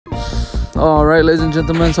Alright, ladies and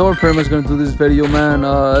gentlemen, so we're pretty much going to do this video, man.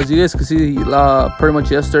 As you guys can see, pretty much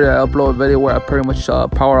yesterday I uploaded a video where I pretty much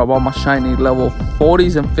power up all my shiny level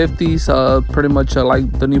 40s and 50s. Pretty much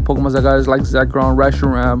like the new Pokemon I got is like Zekrom,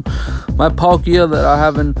 Reshiram, my Palkia that I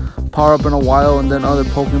haven't powered up in a while, and then other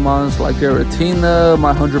Pokemons like Giratina,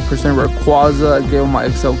 my 100% Rayquaza, I gave him my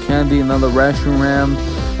XL Candy, another Reshiram,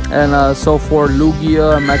 and so for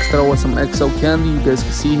Lugia, I maxed out with some XL Candy. You guys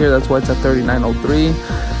can see here, that's why it's at 3903.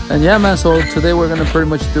 And yeah, man, so today we're gonna pretty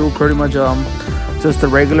much do just the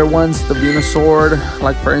regular ones, the Venusaur,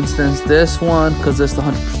 like for instance this one, because it's the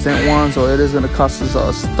 100% one, so it is gonna cost us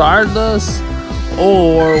a Stardust,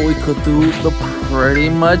 or we could do the pretty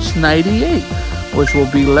much 98, which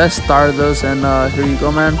will be less Stardust. And here you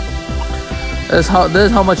go, man. This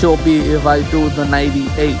is how much it will be if I do the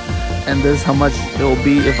 98, and this is how much it will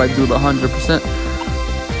be if I do the 100%.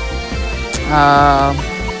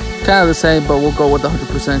 Kind of the same, but we'll go with the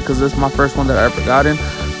 100% because this is my first one that I ever got in.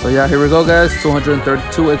 So yeah, here we go, guys.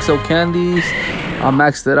 232 XL candies. I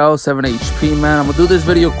maxed it out, 7 HP, man. I'm gonna do this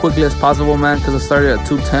video quickly as possible, man, because I started at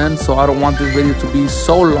 210, so I don't want this video to be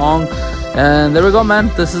so long. And there we go,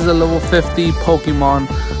 man. This is a level 50 Pokemon,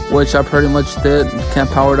 which I pretty much did.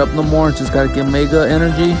 Can't power it up no more. Just gotta get Mega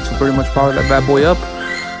Energy to pretty much power that bad boy up.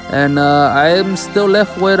 And I am still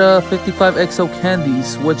left with 55 XL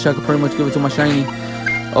candies, which I could pretty much give it to my shiny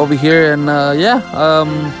over here. And yeah,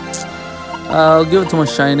 I'll give it to my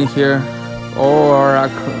shiny here, or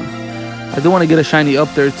I do want to get a shiny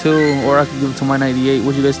up there too, or I could give it to my 98.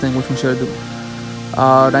 What do you guys think? Which one should I do?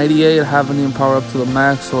 98, I haven't even powered up to the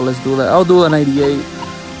max, so let's do that. I'll do a 98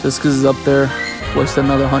 just because it's up there. Waste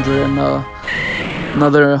another 100 and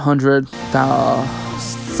another 100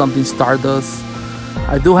 something Stardust.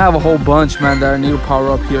 I do have a whole bunch, man, that I need to power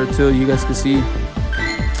up here too. You guys can see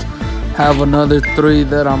have another 3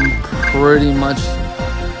 that I'm pretty much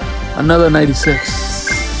another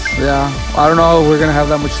 96. Yeah, I don't know if we're gonna have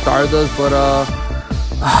that much Stardust, but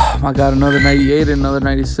I got another 98 and another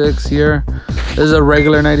 96 here. This is a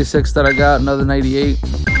regular 96 that I got, another 98.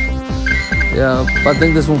 Yeah, but I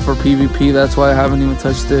think this one for PvP, that's why I haven't even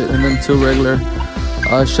touched it. And then 2 regular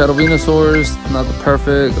Shadow Venusaurs, not the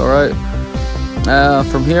perfect. All right,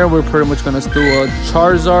 from here we're pretty much gonna do a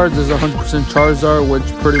Charizard. This is 100% Charizard, which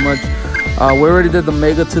pretty much we already did the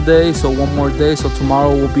Mega today, so one more day, so tomorrow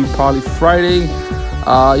will be probably Friday.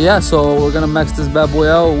 Yeah, so we're gonna max this bad boy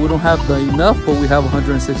out. We don't have the enough, but we have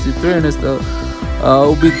 163, and it's the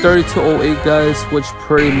it'll be 3208, guys, which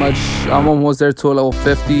pretty much I'm almost there to a level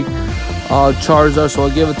 50 Charizard, so I'll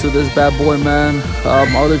give it to this bad boy, man.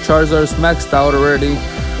 Other Charizard is maxed out already,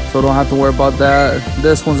 so don't have to worry about that.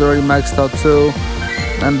 This one's already maxed out too.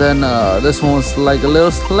 And then this one's like a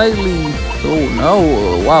little slightly, oh no,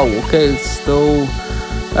 wow, okay, it's still,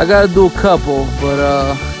 I gotta do a couple, but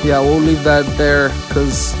yeah, we'll leave that there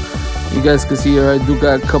because you guys can see here I do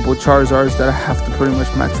got a couple Charizards that I have to pretty much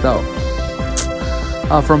maxed out.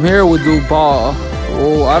 From here we'll do Ball.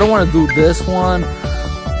 Oh, I don't want to do this one.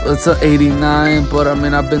 It's an 89, but I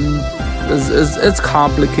mean, it's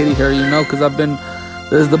complicated here, you know, because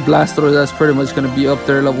this is the Blastoise that's pretty much going to be up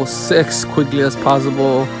there level 6 quickly as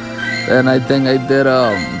possible. And I think I did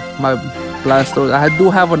my Blastoise. I do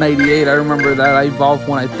have a 98. I remember that. I evolved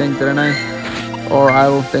one, I think, didn't I? Or I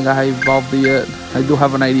don't think I evolved it yet. I do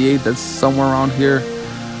have a 98 that's somewhere around here.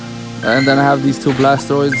 And then I have these 2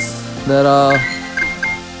 Blastoises that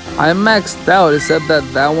I maxed out, except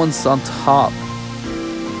that one's on top.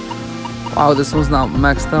 Wow, this one's not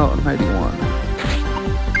maxed out. 91.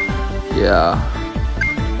 Yeah.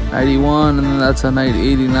 91, and then that's a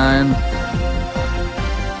 89.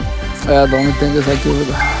 Yeah, the only thing is I give it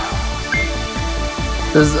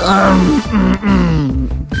this.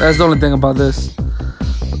 That's the only thing about this.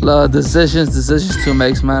 Decisions to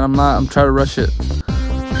make, man. I'm trying to rush it.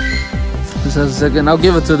 Just a second. I'll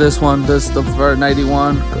give it to this one. This the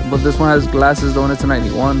 91, but this one has glasses though, and it's a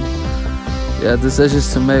 91. Yeah,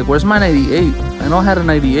 decisions to make. Where's my 98? I know I had a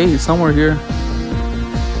 98 somewhere here.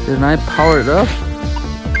 Didn't I power it up?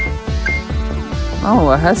 Oh,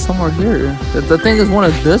 I had somewhere here. The thing is one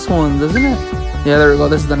of this one, isn't it? Yeah, there we go.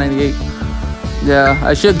 This is the 98. Yeah,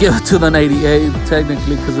 I should give it to the 98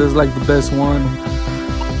 technically because it's like the best one.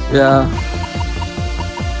 Yeah.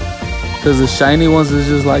 Because the shiny ones is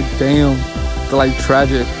just like, damn, they're like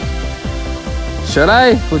tragic. Should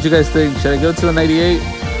I? What you guys think? Should I give it to the 98?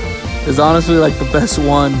 It's honestly like the best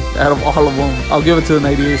one out of all of them. I'll give it to the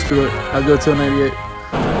 98. Screw it. I'll go to the 98.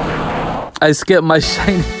 I skipped my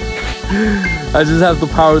shiny. I just have to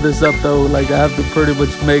power this up though. Like I have to pretty much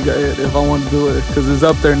Mega it if I want to do it because it's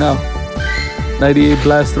up there now. 98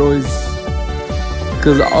 Blastoise.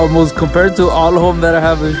 Because almost compared to all of them that I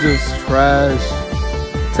have, is just trash.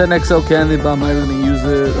 10XL candy, but I'm not even gonna use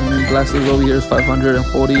it. I mean, Blastoise over here is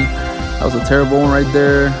 540. That was a terrible one right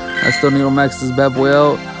there. I still need to max this bad boy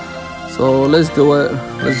out. So let's do it.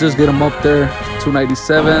 Let's just get him up there.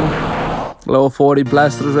 297. Level 40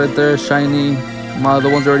 Blastoise right there. Shiny. My other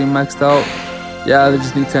one's already maxed out. Yeah, they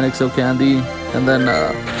just need 10XL candy. And then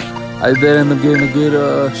I did end up getting a good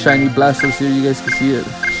shiny Blastoise here. You guys can see it.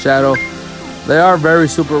 Shadow. They are very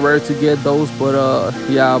super rare to get those, but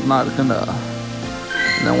yeah, I'm not gonna.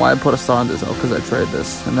 And then why I put a star on this? Oh, because I tried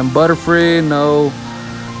this. And then Butterfree, no.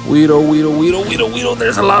 Weedle.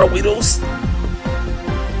 There's a lot of Weedles.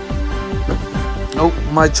 Oh,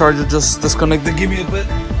 my charger just disconnected. Give me a bit.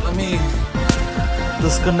 Let me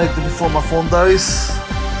disconnect it before my phone dies.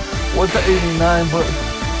 What's the 89? But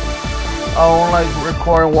I don't like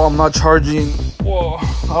recording while I'm not charging. Whoa,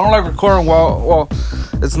 I don't like recording while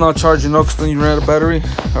it's not charging up, because then you run out of battery.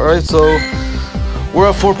 All right, so we're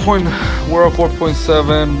at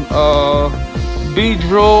 4.7.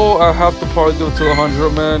 Beedrill, I have to probably do it to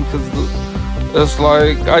 100, man, because it's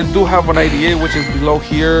like I do have a 98, which is below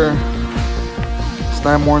here. It's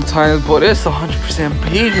 9 more times, but it's 100%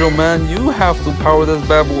 Beedrill, man. You have to power this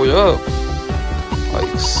bad boy up.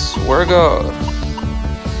 Like, swear to God.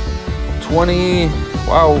 20,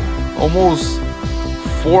 wow, almost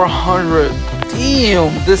 400.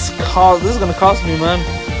 Damn, this is gonna cost me, man.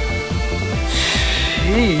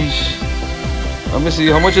 Sheesh. Let me see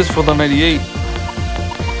how much is for the 98.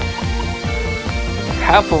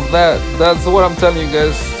 Half of that. That's what I'm telling you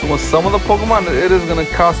guys. With some of the Pokemon, it is gonna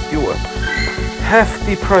cost you a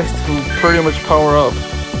hefty price to pretty much power up.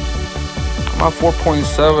 I'm at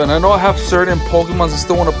 4.7. I know I have certain Pokemon that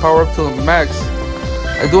still want to power up to the max.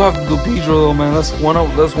 I do have to do Beedrill though, man. That's one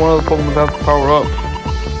of the Pokemon that have to power up.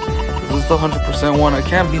 This is the 100% one. I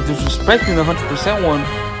can't be disrespecting the 100% one.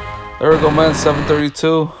 There we go, man.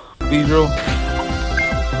 732 Beedrill.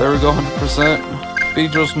 There we go, 100%.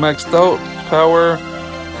 Beedrill's maxed out. Power. I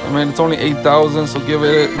mean, it's only 8,000, so give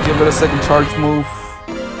it a second charge move.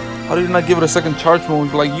 How do you not give it a second charge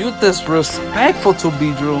move? Like, you disrespectful to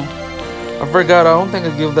Beedrill. I forgot. I don't think I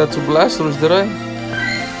gave that to Blastoise, did I?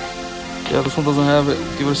 Yeah, this one doesn't have it.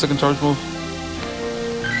 Give it a second charge move.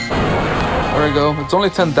 There we go. It's only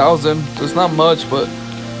 10,000. So it's not much, but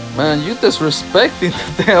man, you disrespecting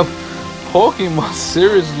the damn Pokemon.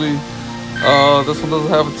 Seriously. This one doesn't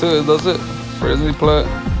have it too. Does it? Frizzy Plat.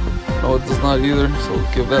 No, it does not either. So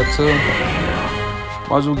give that too.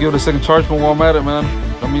 Might as well give it a second charge move while I'm at it, man.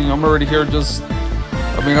 I mean, I'm already here. I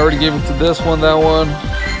already gave it to this one, that one.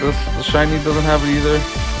 The shiny doesn't have it either.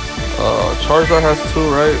 Charizard has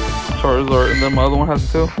 2, right? Charizard, and then my other one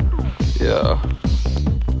has 2. Yeah.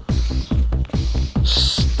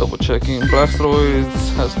 Just double checking.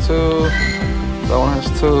 Blastoise has 2. That one has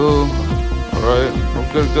 2. Alright, we're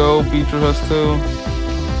good to go. Beedrill has 2.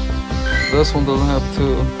 This one doesn't have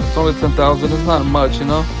 2. It's only 10,000. It's not much, you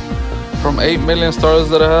know. From 8 million stars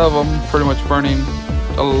that I have, I'm pretty much burning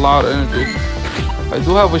a lot of energy. I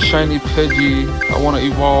do have a shiny Pidgey. I want to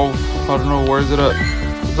evolve. I don't know, where is it at?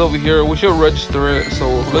 It's over here. We should register it. So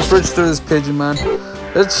let's register this Pidgey, man.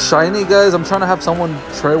 It's shiny, guys. I'm trying to have someone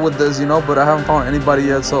trade with this, you know, but I haven't found anybody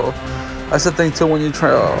yet. So that's the thing too, when you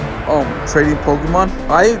try trading Pokemon.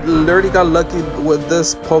 I literally got lucky with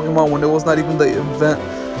this Pokemon when it was not even the event,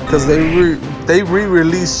 because they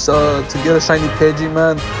re-released to get a shiny Pidgey,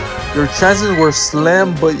 man. Your chances were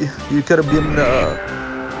slim, but you could have been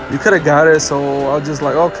you could have got it. So I was just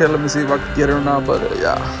like, okay, let me see if I could get it or not. But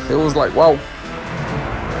yeah, it was like, wow.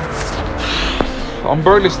 I'm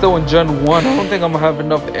barely still in Gen 1. I don't think I'm gonna have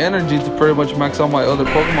enough energy to pretty much max out my other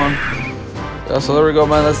Pokemon. Yeah, so there we go,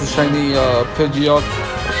 man. That's the shiny Pidgeot.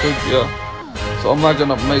 Yeah. So I'm not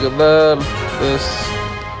gonna make it that. This.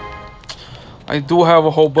 I do have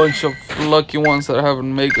a whole bunch of lucky ones that I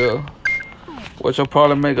haven't mega, which I'll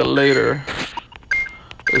probably make it later.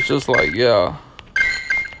 It's just like, yeah.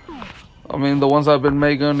 I mean, the ones I've been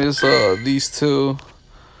making is these 2.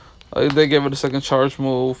 They gave it a second charge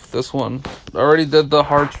move. This one, I already did the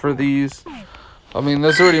hearts for these. I mean,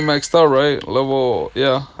 that's already maxed out, right? Level,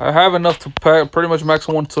 yeah. I have enough to pretty much max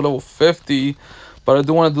one to level 50, but I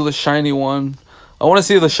do want to do the shiny one. I want to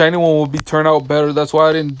see if the shiny one will turn out better. That's why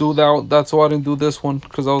I didn't do that. That's why I didn't do this one,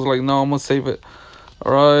 because I was like, no, I'm gonna save it.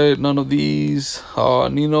 All right, none of these.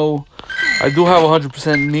 Nino, I do have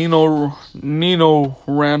 100% Nino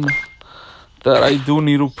Ren that I do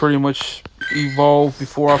need to pretty much evolve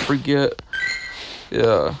before I forget.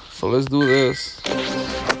 Yeah, so let's do this.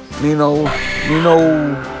 Nino,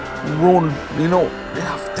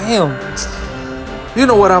 yeah, damn. You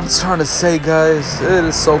know what I'm trying to say, guys. It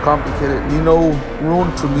is so complicated. Nino Rune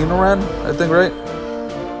to Nidoran, I think, right?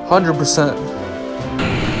 100%.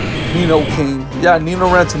 Nino King. Yeah,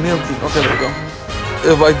 Nidoran to Nino King. Okay, there we go.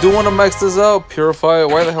 If I do want to max this out, purify it.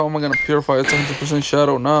 Why the hell am I going to purify it? It's 100%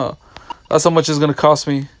 shadow. Nah. That's how much it's going to cost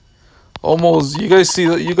me. Almost. You guys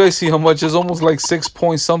see how much? It's almost like 6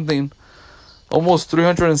 point something. Almost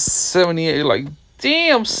 378. Like,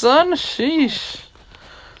 damn, son. Sheesh.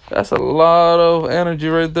 That's a lot of energy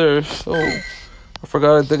right there. So, I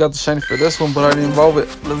forgot they got the shiny for this one, but I didn't evolve it.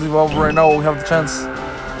 Let's evolve it right now while we have the chance.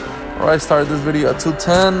 Alright, started this video at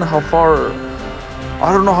 210. How far?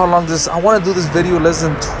 I don't know how long this. I want to do this video less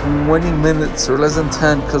than 20 minutes or less than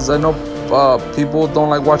 10, because I know people don't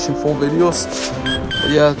like watching full videos. But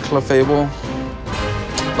yeah, Clefable.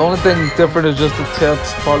 The only thing different is just the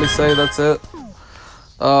tips. Probably say that's it.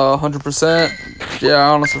 100%. Yeah, I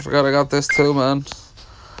honestly forgot I got this too, man.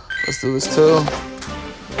 Let's do this too.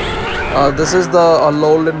 This is the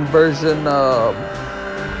Alolan version.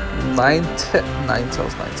 Ninetales.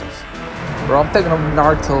 Bro, I'm thinking of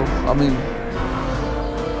Naruto. I mean,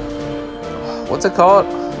 what's it called?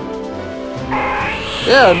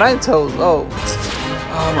 Yeah, Ninetales. Oh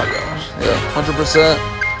my gosh. Yeah, 100%.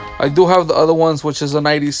 I do have the other ones, which is a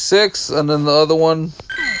 96, and then the other one.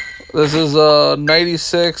 This is a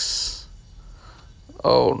 96.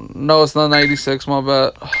 Oh, no, it's not 96, my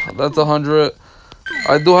bad. That's 100.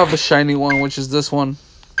 I do have the shiny one, which is this one.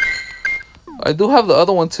 I do have the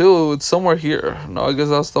other one, too. It's somewhere here. No, I guess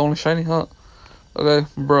that's the only shiny, huh? Okay,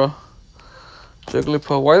 bruh.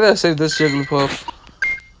 Jigglypuff. Why did I save this Jigglypuff?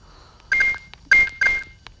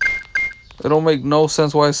 It don't make no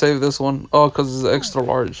sense why I saved this one. Oh, because it's extra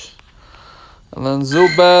large. And then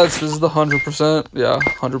Zubats. This is the 100%. Yeah,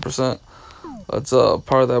 100%. Let's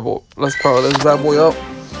power that boy. Let's power this bad boy up.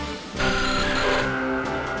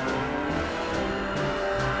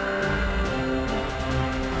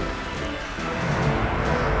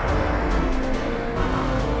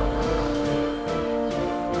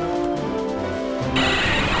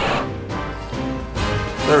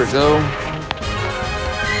 There we go.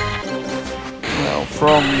 Now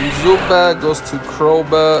from Zubat goes to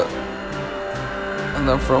Crobat, and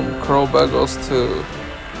then from Crobat goes to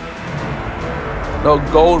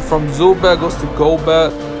Gold. From Zubat goes to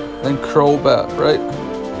Golbat, then Crobat, right?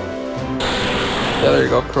 Yeah, there you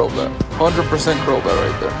go, Crobat. 100% Crobat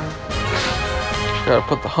right there. Gotta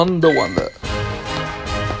put the hundo on that.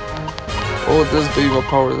 Oh, this baby will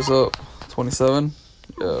power this up. 27.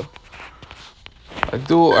 Yeah.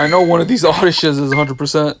 I know one of these auditions is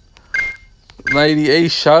 100%. 98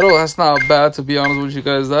 shadow. That's not bad, to be honest with you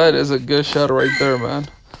guys. That is a good shadow right there, man.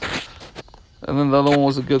 And then the other one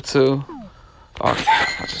was a good too. Oh,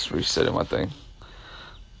 I just resetting my thing.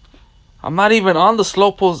 I'm not even on the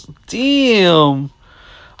slow pulse. Damn.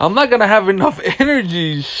 I'm not gonna have enough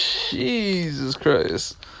energy. Jesus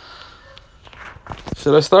Christ.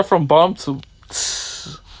 Should I start from bottom to?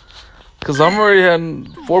 Because I'm already at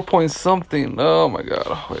 4 point something. Oh my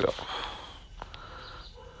god. Wait up.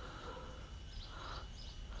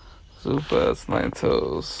 Zubats,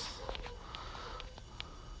 Ninetales,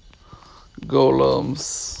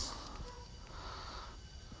 Golems,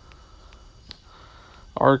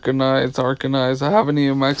 Arcanites. I haven't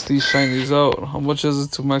even maxed these shinies out. How much is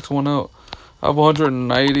it to max one out? I have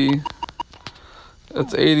 190.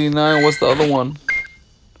 That's 89. What's the other one?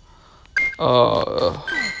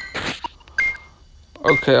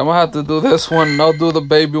 Okay, I'm gonna have to do this one. I'll do the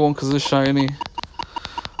baby one because it's shiny.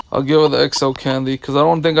 I'll give her the XO candy because I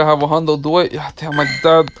don't think I have a hundo. Do I? Yeah, damn, my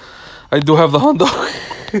dad. I do have the hundo.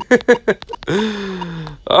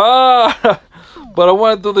 But I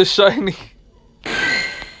want to do the shiny.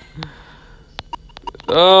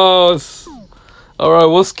 Oh, alright,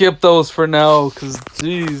 we'll skip those for now because,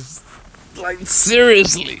 jeez, like,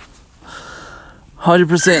 seriously.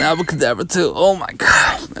 100% Abracadabra too. Oh my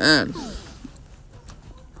god, man.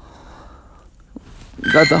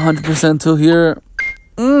 Got the 100% too here.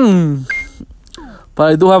 But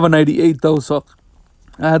I do have a 98 though, so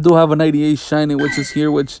I do have a 98 shiny, which is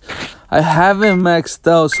here, which I haven't maxed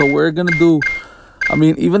out. So we're gonna do, I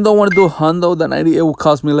mean, even though I want to do a hundo, that 98 will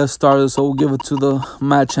cost me less Stardust, so we'll give it to the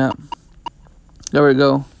Machamp. There we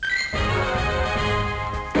go.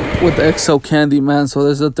 With the XO candy, man. So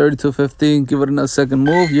there's a 3215. Give it a second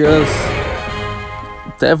move. Yes.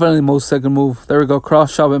 Definitely most second move. There we go.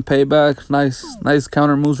 Cross chop and payback. Nice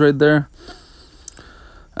counter moves right there.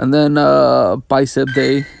 And then bicep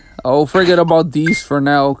day. I'll forget about these for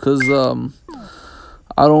now because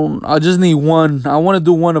I just need one. I want to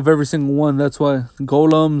do one of every single one. That's why.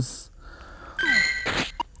 Golems.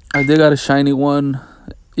 I did got a shiny one.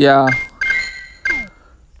 Yeah.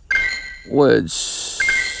 which,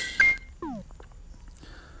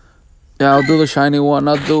 yeah, I'll do the shiny one.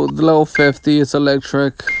 I'll do the level 50. It's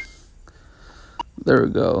electric. There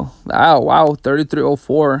we go. Oh, wow.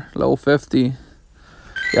 3304. Level 50.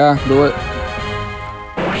 Yeah, do it.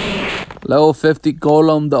 Level 50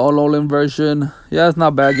 Golem, the Alolan version. Yeah, it's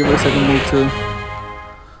not bad. Give it a second move, too.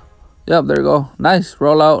 Yep, there you go. Nice.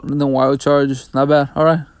 Roll out and then wild charge. Not bad. All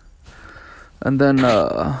right. And then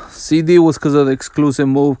CD was because of the exclusive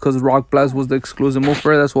move. Because Rock Blast was the exclusive move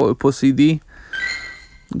for it. That's why we put CD.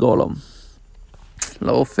 Golem.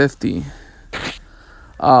 Level 50.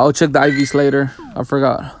 I'll check the IVs later. I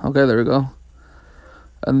forgot. Okay, there we go.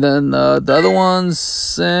 And then the other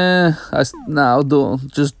ones, I'll do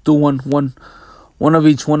just do one of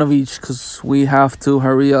each, because we have to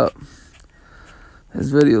hurry up.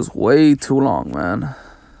 This video's way too long, man.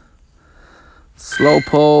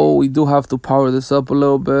 Slowpoke, we do have to power this up a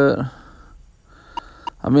little bit.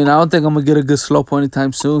 I mean, I don't think I'm gonna get a good Slowpoke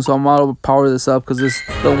anytime soon, so I'm gonna power this up because it's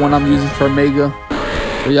the one I'm using for Mega.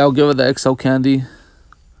 So yeah, I'll give it the XO candy.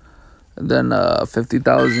 And then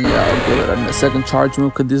 50,000, yeah, I'll give it a second charge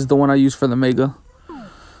move because this is the one I use for the Mega.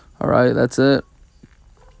 Alright, that's it.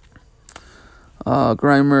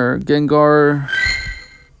 Grimer, Gengar.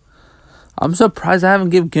 I'm surprised I haven't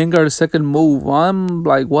given Gengar a second move. I'm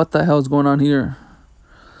like, what the hell is going on here?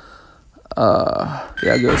 Yeah,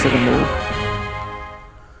 I'll give it a second move.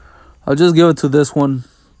 I'll just give it to this one.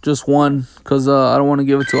 Just one. Because I don't want to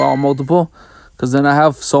give it to all multiple. Because then I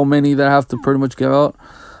have so many that I have to pretty much give out.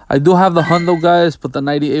 I do have the Hundo, guys, but the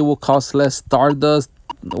 98 will cost less Stardust,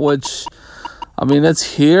 which, I mean, it's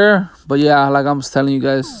here, but yeah, like I'm just telling you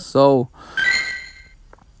guys, so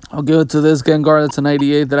I'll give it to this Gengar. That's a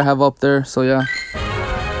 98 that I have up there, so yeah.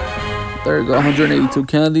 There you go, 182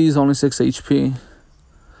 candies, only 6 HP.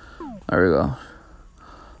 There we go.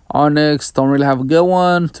 Onyx, don't really have a good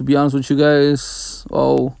one, to be honest with you guys.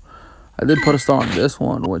 Oh, I did put a star on this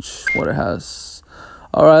one, which, what it has.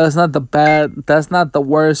 Alright, that's not the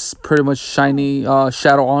worst, pretty much shiny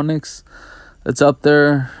Shadow Onyx. It's up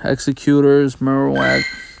there. Executors, Marowak,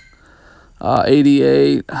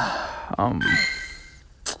 88.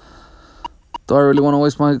 Do I really want to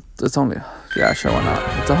waste my... It's only... Yeah, sure, why not?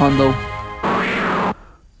 It's a Hundo.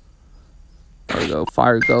 There we go.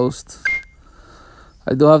 Fire Ghost.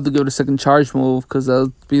 I do have to give it a second charge move because that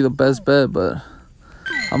would be the best bet, but...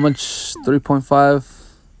 How much? 3.5.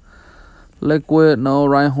 Liquid, no.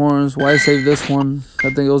 Rhyhorns. Why save this one? I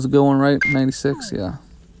think it was a good one, right? 96, yeah.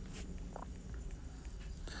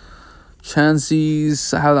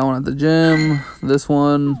 Chanseys, I have that one at the gym. This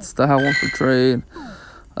one, still have one for trade.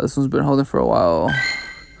 This one's been holding for a while.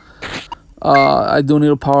 I do need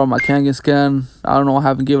to power up my Kangen scan. I don't know, I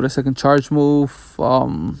haven't given it a second charge move.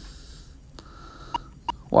 Wow.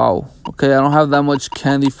 Okay, I don't have that much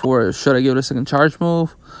candy for it. Should I give it a second charge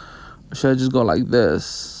move? Or should I just go like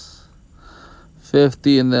this?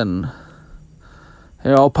 50, and then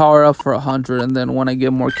here I'll power up for 100, and then when I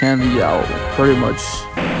get more candy, I'll pretty much,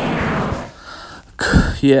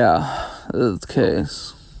 yeah, okay.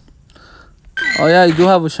 Oh yeah, I do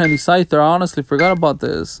have a shiny Scyther. I honestly forgot about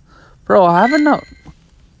this, bro. I haven't know.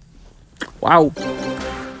 Wow.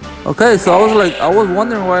 Okay, so I was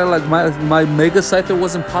wondering why like my Mega Scyther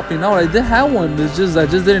wasn't popping out. I did have one. It's just I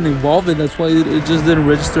just didn't evolve it. That's why it just didn't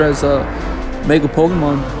register as a Mega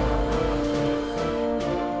Pokemon.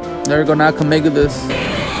 There we go, now I can Mega this.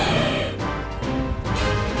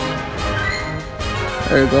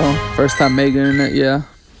 There you go. First time Megaing it, yeah.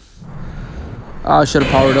 Oh, I should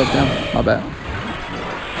have powered up, damn. My bad.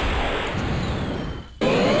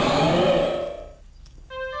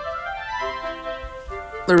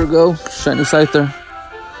 There we go. Shiny Scyther.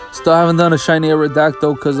 Still haven't done a shiny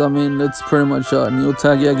Aerodactyl because, I mean, it's pretty much a new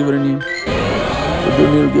tag. Yeah, give it a new. We do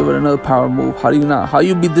need to give it another power move. How do you not? How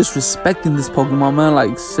you be disrespecting this Pokemon, man?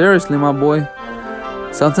 Like, seriously, my boy.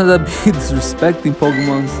 Sometimes I be disrespecting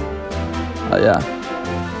Pokemons. Yeah.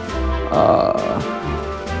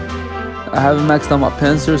 I haven't maxed out my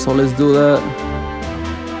Pinsir, so let's do that.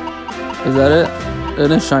 Is that it?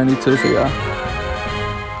 It is shiny too, so yeah.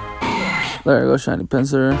 There you go, shiny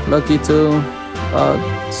Pinsir. Lucky too.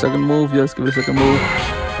 Second move. Yes, give it a second move.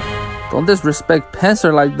 Don't disrespect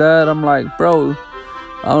Pinsir like that. I'm like, bro.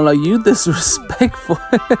 I'm like, you disrespectful.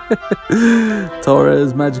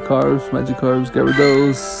 Torres, Magikarps, get rid of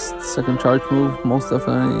those. Second charge move, most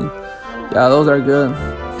definitely. Yeah, those are good.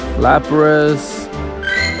 Lapras,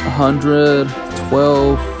 100,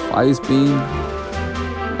 12, Ice Beam.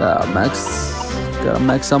 Yeah, gotta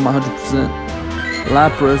max out my 100%.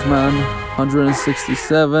 Lapras, man,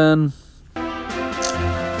 167.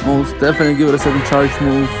 Most definitely give it a second charge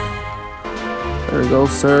move. There we go,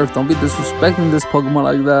 Surf. Don't be disrespecting this Pokemon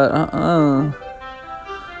like that.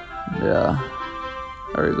 Yeah.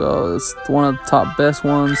 There we go. It's one of the top best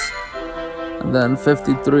ones. And then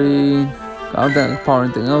 53. I don't think I can power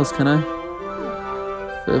anything else, can I?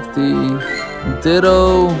 50.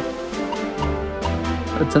 Ditto.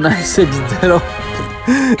 That's a 96 Ditto.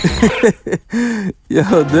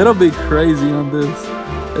 Yo, Ditto be crazy on this.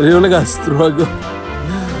 And he only got struggle.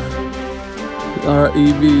 Our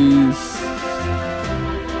EVs.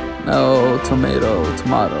 No, tomato.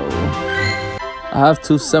 I have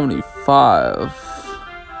 275.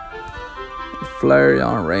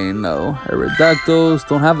 Flareon Rain, no. Aerodactyls,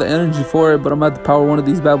 don't have the energy for it, but I'm at to power one of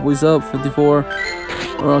these bad boys up. 54.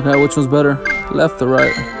 Okay, which one's better? Left or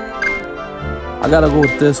right? I gotta go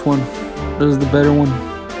with this one. This is the better one.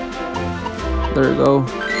 There we go.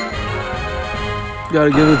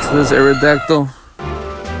 Gotta give it to this Aerodactyl.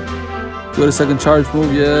 Go to second charge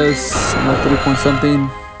move, yes. I'm at 3 point something.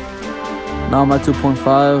 Now I'm at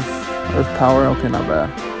 2.5. Earth power, okay, not bad.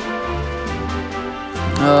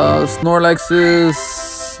 Snorlaxes,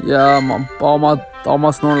 yeah, all my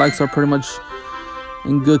Snorlax are pretty much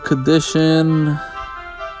in good condition.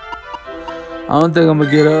 I don't think I'm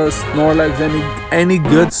gonna get a Snorlax any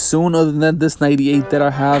good soon other than this 98 that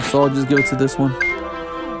I have, so I'll just give it to this one.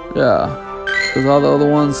 Yeah, because all the other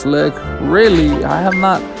ones slick. Really, I have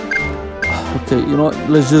not. Okay, you know what?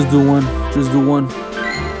 Let's just do one. Just do one.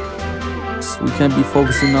 We can't be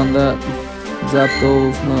focusing on that. Zap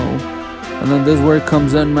those, no. And then this is where it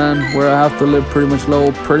comes in, man, where I have to live pretty much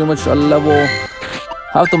low, pretty much a level.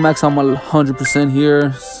 I have to max out my 100%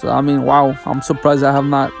 here. So, I mean, wow, I'm surprised I have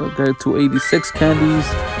not upgraded to 86 candies.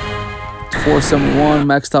 471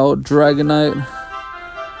 maxed out Dragonite.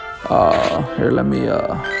 Here, let me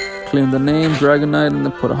claim the name Dragonite and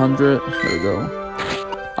then put 100. There we go.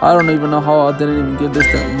 I don't even know how I didn't even give this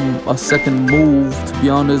a second move, to be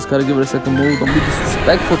honest. Gotta give it a second move. Don't be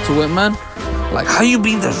disrespectful to it, man. Like, how you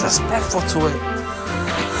being disrespectful to it?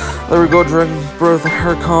 There we go, Dragon Breath,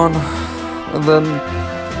 Hercon. And then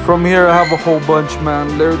from here, I have a whole bunch,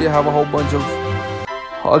 man. Literally, I have a whole bunch of...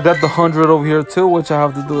 I got the 100 over here, too, which I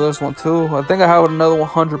have to do this one, too. I think I have another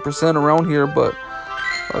 100% around here, but...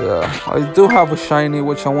 yeah, I do have a shiny,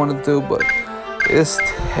 which I want to do, but... it's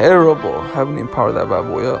terrible. I haven't even powered that bad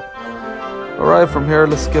boy up. Alright, from here,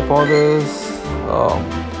 let's skip all this.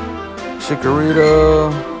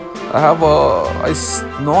 Chikorita. I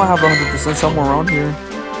know I have 100% somewhere around here.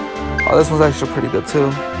 Oh, this one's actually pretty good too.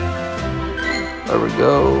 There we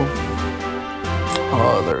go.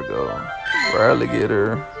 Oh, there we go.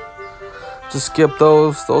 Alligator. Just skip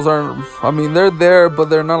those. Those aren't, I mean, they're there, but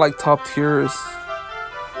they're not like top tiers.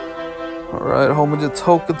 Alright, Homogen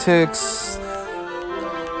Tokatix.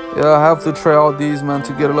 Yeah, I have to try all these, man,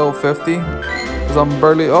 to get a level 50. Because I'm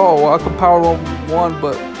barely... oh, well, I could power one,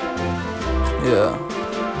 but... yeah.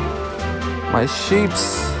 My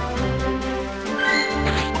sheeps.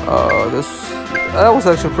 That was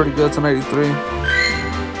actually pretty good. It's a 93.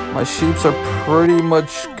 My sheeps are pretty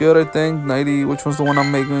much good, I think. 90, which one's the one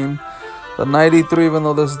I'm making? The 93, even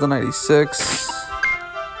though this is the 96.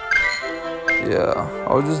 Yeah,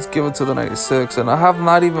 I'll just give it to the 96. And I have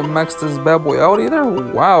not even maxed this bad boy out either.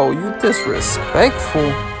 Wow, you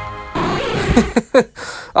disrespectful.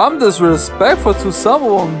 I'm disrespectful to some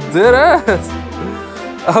of them, dead ass.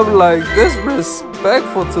 I'm like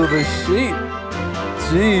disrespectful to the sheep.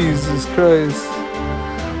 Jesus Christ.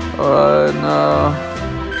 Alright, now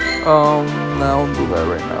I won't do that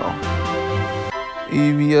right now.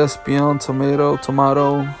 EVS Beyond Tomato.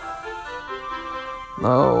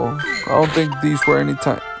 No, I don't think these were any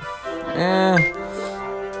time.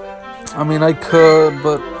 I mean, I could,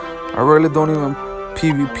 but I really don't even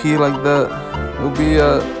PvP like that. It'll be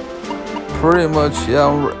pretty much, yeah, I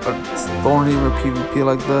don't even PvP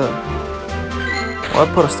like that. Well,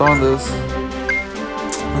 I put a star on this.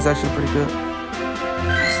 It's actually pretty good.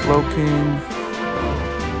 Slowking.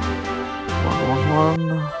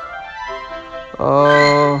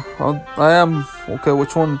 111. I am okay.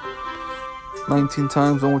 Which one? 19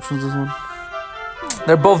 times, and which one's this one?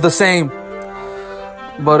 They're both the same.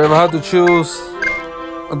 But if I had to choose,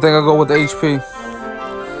 I think I'll go with the HP.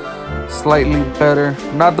 Slightly better.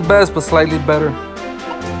 Not the best, but slightly better.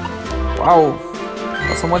 Wow.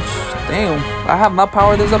 That's so much. Damn. I have not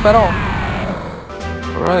powered this up at all.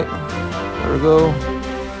 Alright. There we go.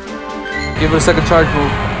 Give it a second charge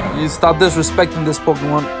move. You stop disrespecting this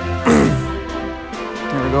Pokemon.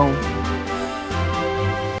 There we go.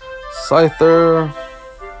 Scyther.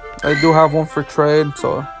 I do have one for trade,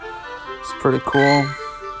 so it's pretty cool.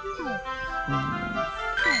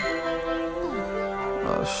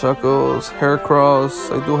 Shuckles, Haircross.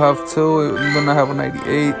 I do have 2, and then I have a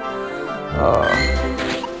 98.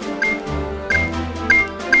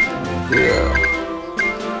 Yeah.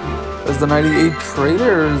 Is the 98 traded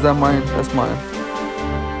or is that mine? That's mine.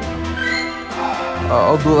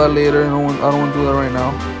 I'll do that later. I don't want to do that right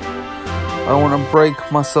now. I don't want to break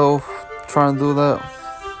myself trying to do that.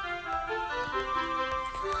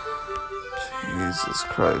 Jesus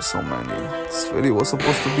Christ, so many. This video was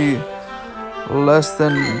supposed to be less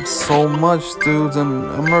than so much, dudes, and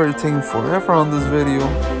I'm already taking forever on this video.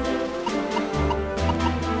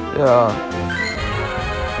 Yeah.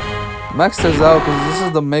 Maxed this out because this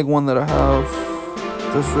is the Meg one that I have.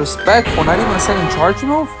 Disrespectful, not even a second charge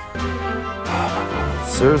move?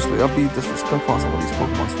 Seriously, I'll be disrespectful on some of these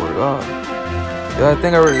Pokemon, swear to God. Yeah, I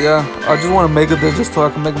think I just want to make it this just so I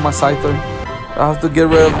can make my Scyther. I have to get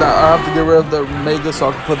rid of that. I have to get rid of the Mega so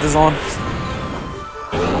I can put this on.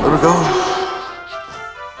 There we go.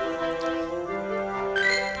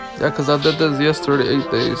 Yeah, because I did this yesterday,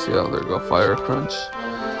 8 days. Yeah, there we go. Fire Crunch.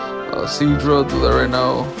 Seadra, do that right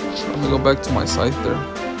now. Let me go back to my Scyther.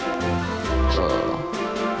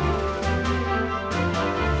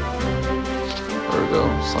 There we go.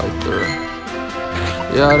 Scyther.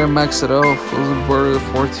 Yeah, I didn't max it out. It was a Burger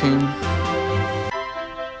 14.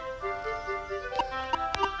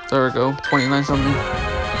 There we go, 29 something.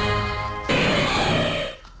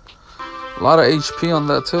 A lot of HP on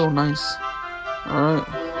that too, nice. Alright,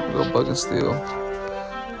 we'll go Bug and Steel.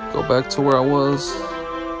 Go back to where I was.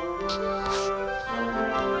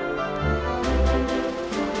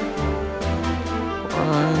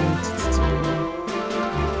 Alright.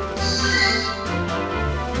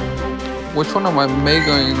 Which one am I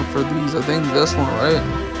megaing for these? I think this one, right?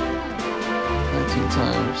 19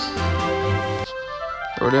 times.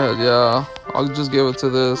 Already had, yeah. I'll just give it to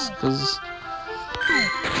this because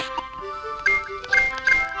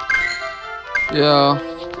yeah,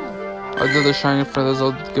 I did the shiny for this.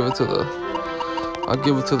 I'll give it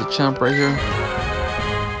to the champ right here.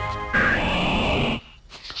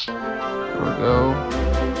 There we go.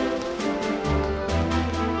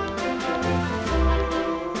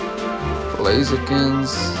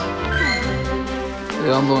 Blazikins.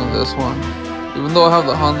 Yeah, I'm doing this one. Even though I have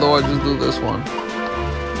the Hondo, I just do this one.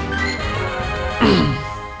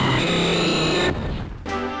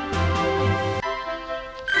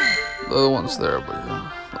 The other one's there, but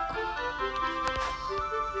yeah.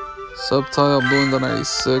 Subtile, I'm doing the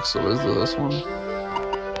 96, so let's do this one.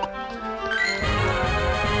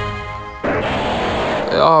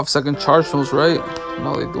 They all have second charge moves, right?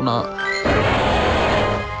 No, they do not.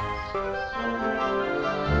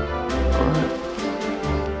 Alright.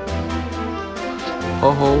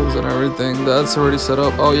 Ho-hos and everything, that's already set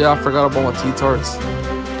up. Oh yeah, I forgot about my T-Tarts.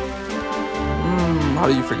 How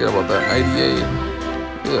do you forget about that? 98.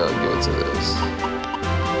 Yeah, I'll give it to this.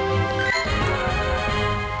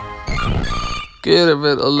 Give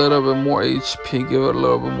it a little bit more HP. Give it a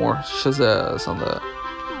little bit more shazazz on that.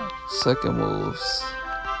 Second moves.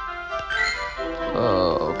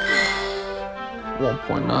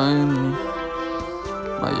 1.9.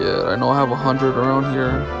 Not yet. I know I have 100 around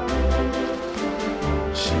here.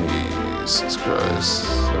 Jesus Christ.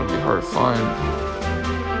 It's gonna be hard to find.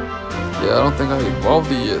 Yeah, I don't think I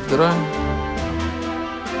evolved it yet, did I?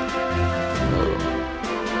 No.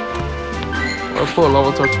 I put a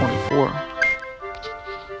Larvitar 24.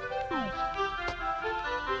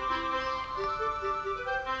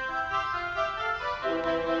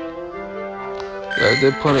 Yeah, I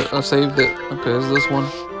did put it. I saved it. Okay, it's this one.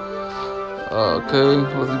 Okay,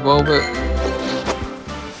 let's evolve it.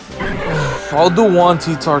 I'll do one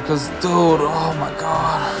T-Tar because, dude, oh my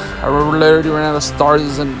god. I literally ran out of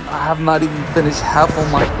stars and I have not even finished half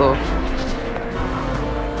of my stuff.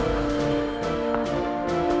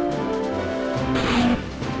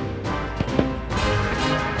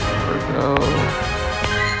 There we go.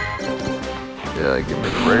 Yeah, give me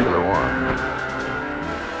the regular one.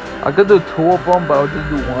 I could do 2 of them, but I'll just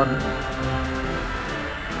do 1.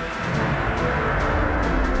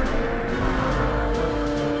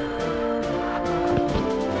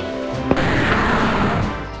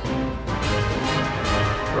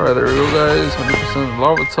 Alright, there we go, guys. 100%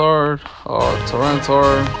 Larvitar,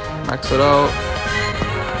 Tyranitar, max it out.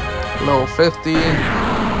 Level 50.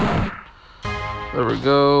 There we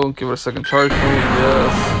go. Give it a second charge move,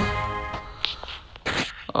 yes.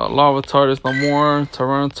 Larvitar is no more.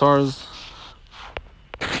 Tyranitar's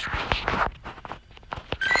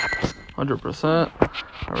 100%.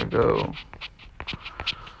 There we go.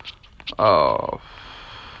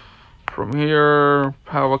 From here,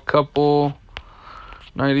 have a couple.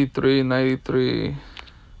 93, 93,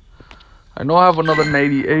 I know I have another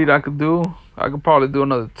 98 I could do. I could probably do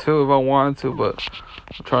another 2 if I wanted to, but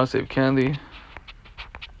I'm trying to save candy.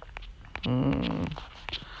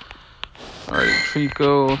 Alright,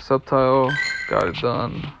 Trico, Subtile, got it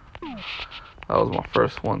done. That was my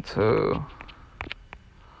first one too.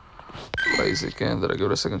 Blaziken, did I give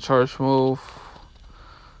it a second charge move?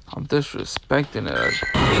 I'm disrespecting it.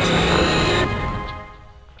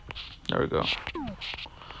 There we go.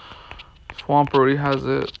 Swamp already has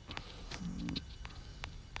it.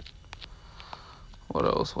 What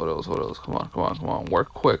else? What else? What else? Come on, come on, come on. Work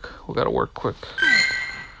quick. We gotta work quick.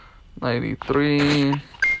 93.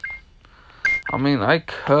 I mean, I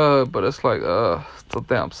could, but it's like, it's a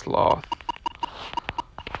damn sloth.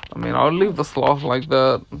 I mean, I'll leave the sloth like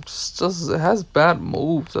that. It's just, it has bad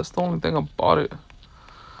moves. That's the only thing about it.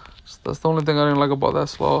 That's the only thing I didn't like about that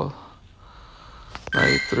sloth.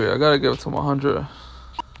 93. I gotta give it to him 100.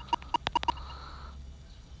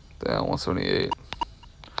 Damn, 178.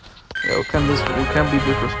 Yeah, we can't be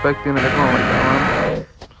disrespecting everyone like that, man.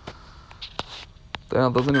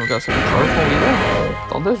 Damn, doesn't even got second charge for me either.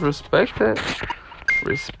 Don't disrespect it.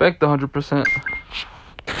 Respect 100%.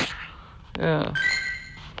 Yeah.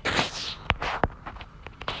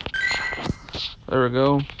 There we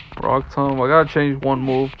go. Rock Tomb. I gotta change one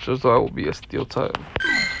move just so I will be a steel type.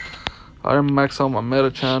 I didn't max out my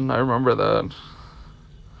Meta-chan. I remember that.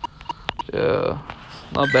 Yeah.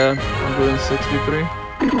 Not bad. 163.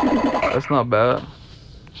 That's not bad.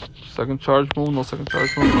 Second charge move. No second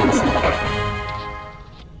charge move.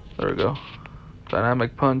 There we go.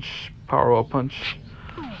 Dynamic punch. Power up punch.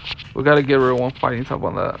 We gotta get rid of one fighting type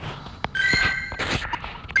on that.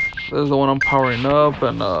 This is the one I'm powering up,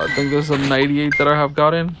 and I think this is a 98 that I have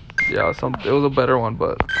gotten. Yeah, it was a better one,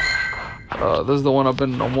 but this is the one I've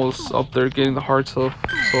been almost up there getting the hearts of.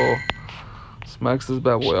 So let's max this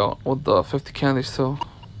bad boy out with the 50 candies too.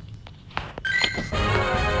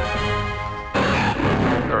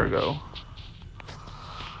 There we go.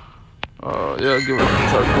 Yeah, give it a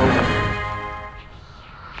charge move.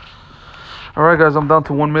 Alright guys, I'm down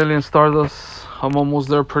to 1 million Stardust. I'm almost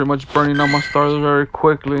there, pretty much burning out my Stardust very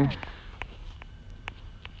quickly.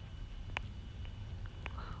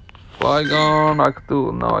 Flygon, I could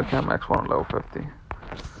do, no, I can't max one on level 50.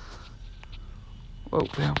 Oh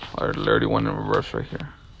damn, I already went in reverse right here.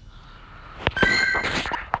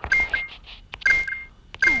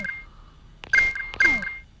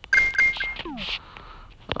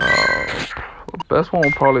 The best one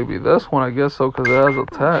will probably be this one, I guess so, because it has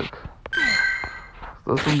attack.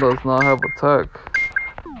 This one does not have attack.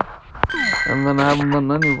 And then I haven't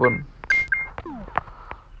done any one.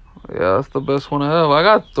 Yeah, that's the best one I have. I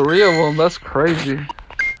got 3 of them. That's crazy.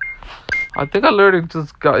 I think I literally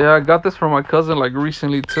just got... Yeah, I got this from my cousin like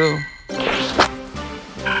recently too.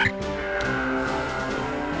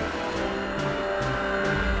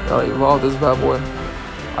 Gotta evolve this bad boy.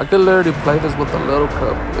 I could literally play this with a little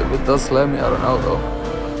cup. If it does let me, I don't know though.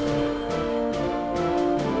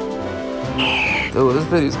 Dude, this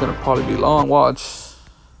video is gonna probably be long. Watch.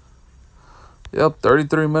 Yep,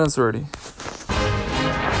 33 minutes already.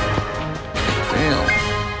 Damn.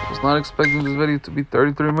 I was not expecting this video to be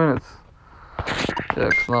 33 minutes. Yeah,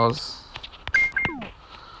 because now it's...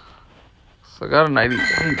 So I got a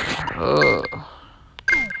 98.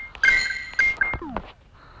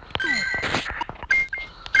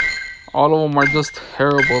 All of them are just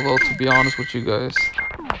terrible though, to be honest with you guys.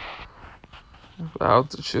 If I have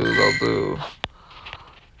to choose, I'll do...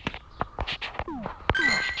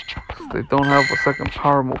 They don't have a second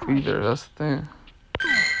power move either, that's the thing.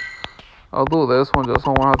 I'll do this one just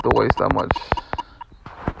so I won't have to waste that much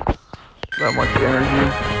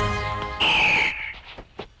energy.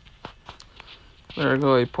 There we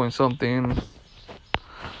go, 8 point something.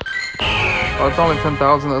 Oh, it's only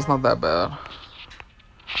 10,000, that's not that bad.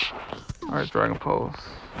 Alright, Dragon Pose.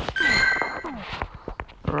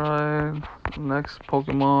 Alright, next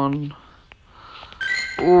Pokemon.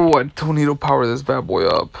 Ooh, I do need to power this bad boy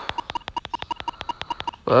up.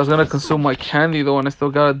 But that's gonna consume my candy though, and I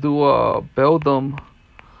still gotta do Beldum.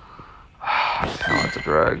 Damn, it's a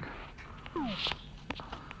drag.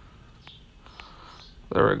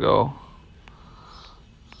 There we go.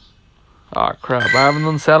 Ah, crap. I haven't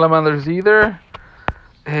done Salamanders either.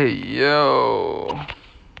 Hey, yo.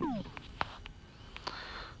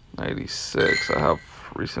 96. I have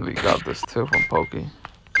recently got this too from Poke.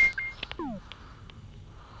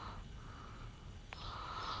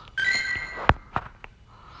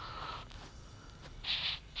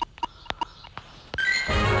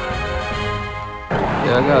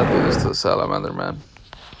 Yeah, I gotta do this to the Salamander, man.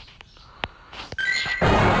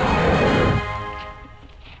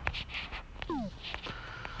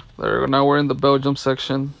 There we we go. Now we're in the Belgium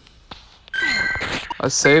section. I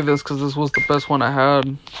saved this because this was the best one I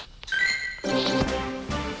had.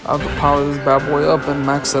 I have to power this bad boy up and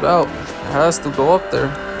max it out. It has to go up there.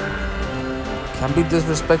 Can't be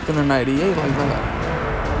disrespecting a 98 like that.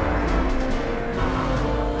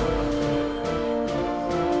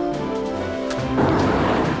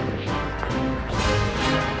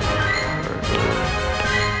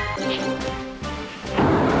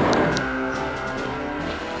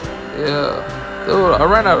 Yeah, dude, I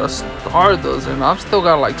ran out of Stardust and I've still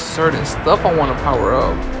got like certain stuff I want to power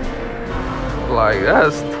up. Like,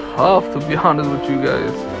 that's tough, to be honest with you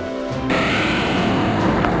guys.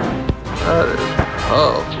 That is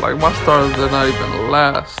tough. Like, my Stardust did not even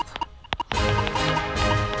last.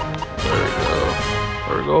 There we go.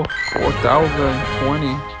 There we go.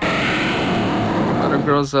 4,020. Better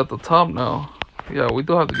girls at the top now. Yeah, we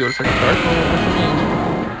do have to give it a second try. What you mean?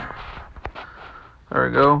 There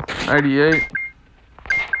we go, 98.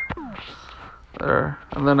 There,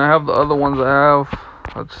 and then I have the other ones I have.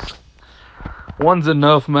 One's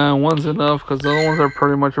enough, man. One's enough, because the other ones are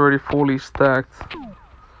pretty much already fully stacked.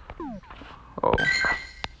 Oh,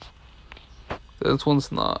 this one's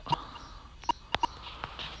not.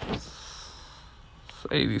 It's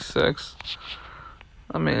 86.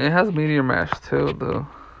 I mean, it has Meteor Mash too, though.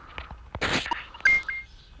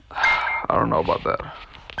 I don't know about that.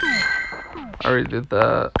 I already did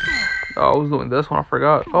that. Oh, I was doing this one. I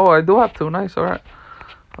forgot. Oh, I do have two. Nice. All right.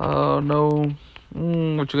 No.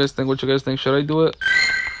 What you guys think? What you guys think? Should I do it?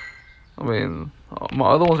 I mean, my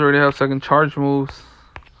other ones already have second charge moves,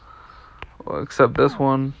 except this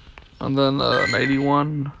one. And then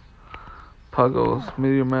 81 Puggles,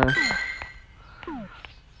 Meteor Mash.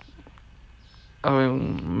 I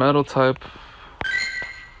mean, metal type.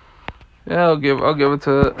 Yeah, I'll give it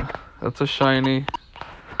to it. It's a shiny.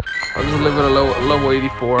 I'll just leave it at level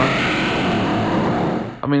 84.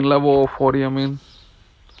 I mean, level 40, I mean.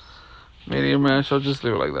 Meteor Mash, I'll just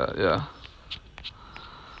leave it like that, yeah.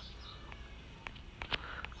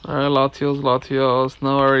 Alright, Latios.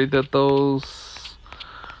 No, I already did those.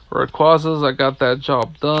 Rayquazas, I got that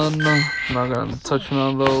job done. I'm not gonna touch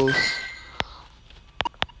none of those.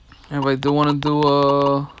 If I do want to do,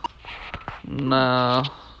 nah.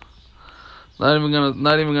 Not even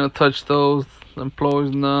gonna touch those.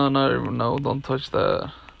 Employees, no, not even, no, don't touch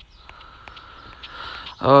that.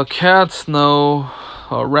 Cats, no.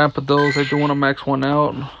 Rapidos, I do want to max one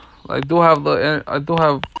out. I do have the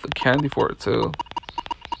candy for it too.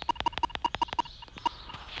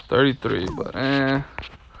 33, but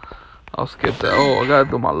I'll skip that. Oh, I gotta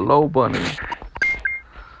do my low bunny.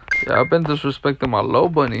 Yeah, I've been disrespecting my low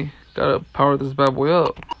bunny. Gotta power this bad boy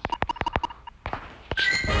up.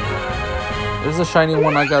 There's a shiny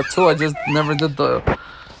one I got too. I just never did the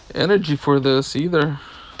energy for this either.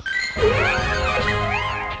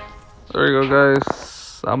 There you go,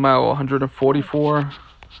 guys. I'm at 144.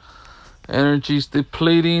 Energy's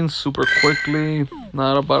depleting super quickly.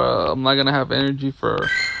 I'm not gonna have energy for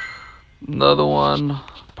another one.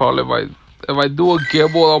 Probably if I do a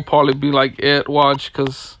Gibble, I'll probably be like it. Watch,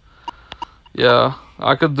 cause yeah,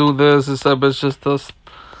 I could do this except it's just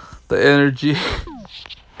the energy.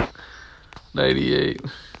 98.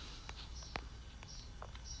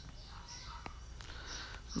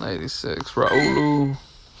 96. Raulu.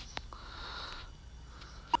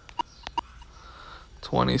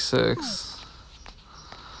 26.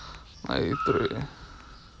 93.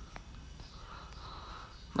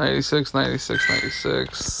 96, 96,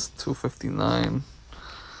 96. 259.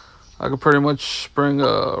 I could pretty much bring a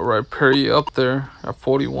Rhyperior up there at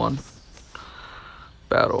 41.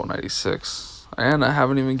 Battle 96. And I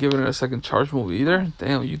haven't even given it a second charge move either.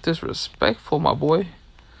 Damn, you disrespectful, my boy.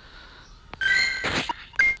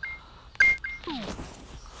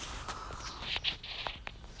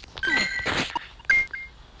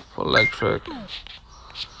 Electric.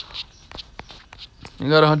 You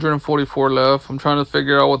got 144 left. I'm trying to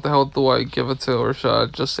figure out what the hell do I give it to, or should I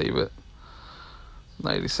just save it?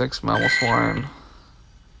 96 Mammal Swine.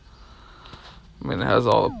 I mean, it has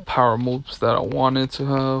all the power moves that I wanted to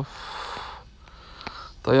have.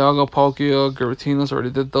 Dialga, Palkia, Giratinas,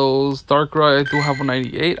 already did those. Darkrai, I do have a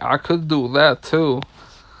 98. I could do that too.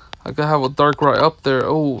 I could have a Darkrai up there.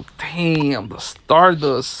 Oh, damn, the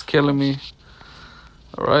Stardust is killing me.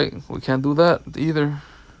 Alright, we can't do that either.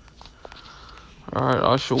 Alright,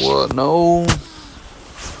 Oshawa, no.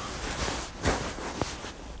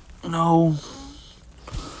 No.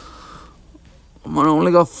 I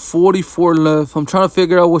only got 44 left. I'm trying to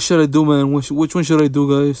figure out what should I do, man. Which one should I do,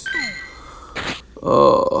 guys?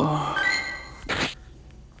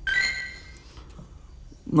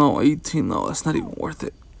 No, 18. No, that's not even worth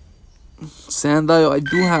it. Sandile, I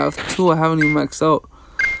do have 2. I haven't even maxed out.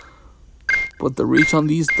 But the reach on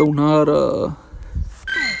these do not,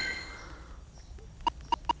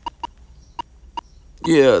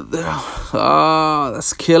 yeah,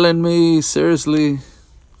 that's killing me, seriously.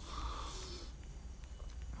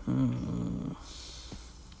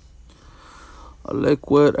 A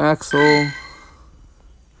liquid Axel.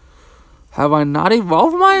 Have I not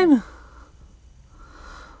evolved mine?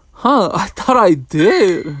 Huh, I thought I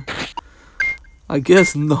did. I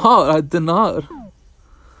guess not, I did not.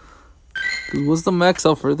 What's the max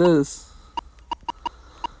out for this?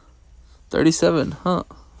 37, huh?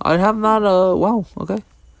 I have not, wow, okay.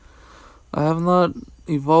 I have not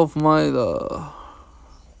evolved my,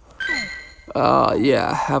 yeah,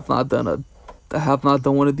 I have not done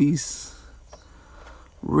one of these.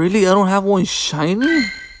 Really? I don't have one shiny?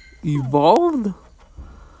 Evolved?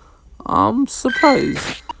 I'm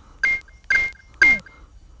surprised.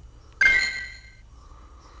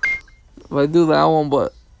 If I do that one,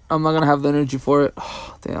 but I'm not gonna have the energy for it.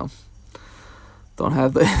 Oh, damn. Don't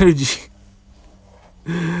have the energy.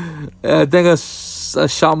 Yeah, I think I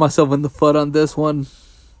shot myself in the foot on this one.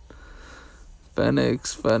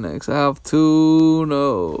 Phoenix. I have 2.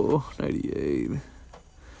 No. 98.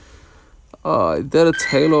 Oh, I did a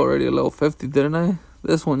tail already, a level 50, didn't I?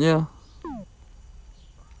 This one, yeah.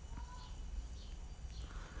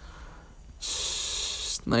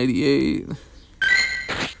 Shh, 98.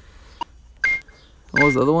 What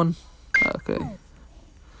was the other one? Okay.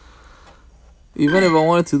 Even if I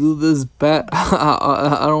wanted to do this bat,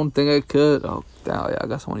 I don't think I could. Oh, damn, yeah, I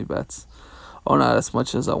got so many bats. Oh, not as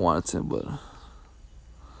much as I wanted to, but...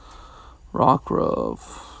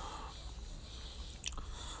 Rockruff.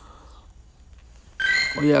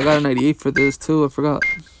 Oh, yeah, I got a 98 for this, too. I forgot.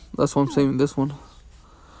 That's why I'm saving this one.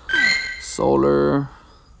 Solar.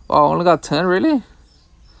 Oh, I only got 10, really?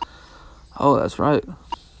 Oh, that's right.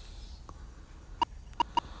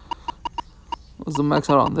 What's the max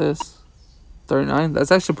out on this? 39?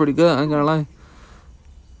 That's actually pretty good, I ain't gonna lie.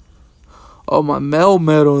 Oh, my Mel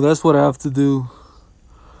Medal, that's what I have to do.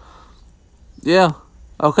 Yeah.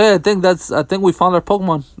 Okay, I think we found our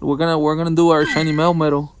Pokemon. We're gonna do our shiny Mel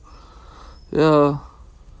Medal. Yeah.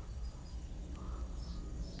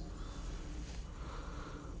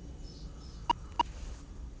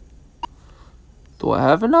 Do I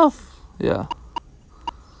have enough? Yeah.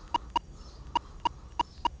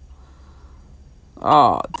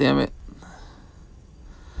 Oh, damn it.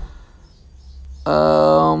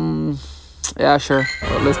 Yeah, sure.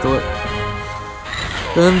 Well, let's do it.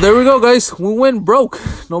 And there we go, guys. We went broke.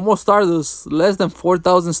 No more Stardust. Less than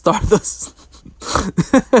 4,000 Stardust.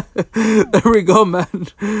 There we go, man.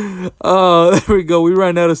 There we go. We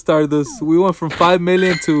ran out of Stardust. We went from 5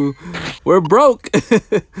 million to we're broke.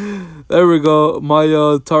 There we go. My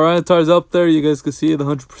Tyranitar's up there. You guys can see the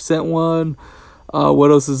 100% one.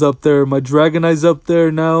 What else is up there? My Dragonie's up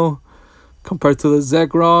there now. Compared to the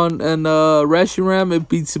Zekrom and Reshiram, it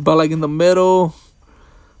beats it by like in the middle.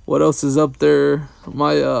 What else is up there?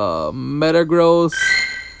 My Metagross,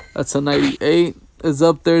 that's a 98, is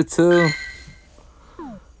up there too.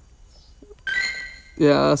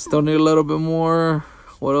 Yeah, still need a little bit more.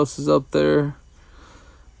 What else is up there?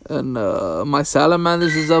 And my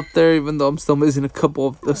Salamanders is up there, even though I'm still missing a couple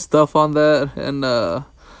of the stuff on that. And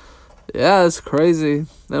yeah, it's crazy.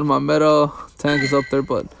 Then my Meta Tank is up there,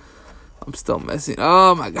 but I'm still missing.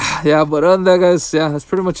 Oh my god. Yeah, but other than that, guys, yeah, that's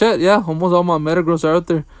pretty much it. Yeah, almost all my Metagross are out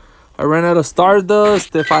there. I ran out of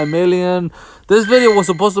Stardust, the 5 million. This video was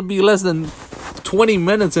supposed to be less than 20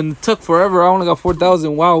 minutes and it took forever. I only got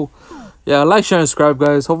 4,000. Wow. Yeah, like, share, and subscribe,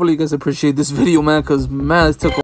 guys. Hopefully you guys appreciate this video, man, because, man, it took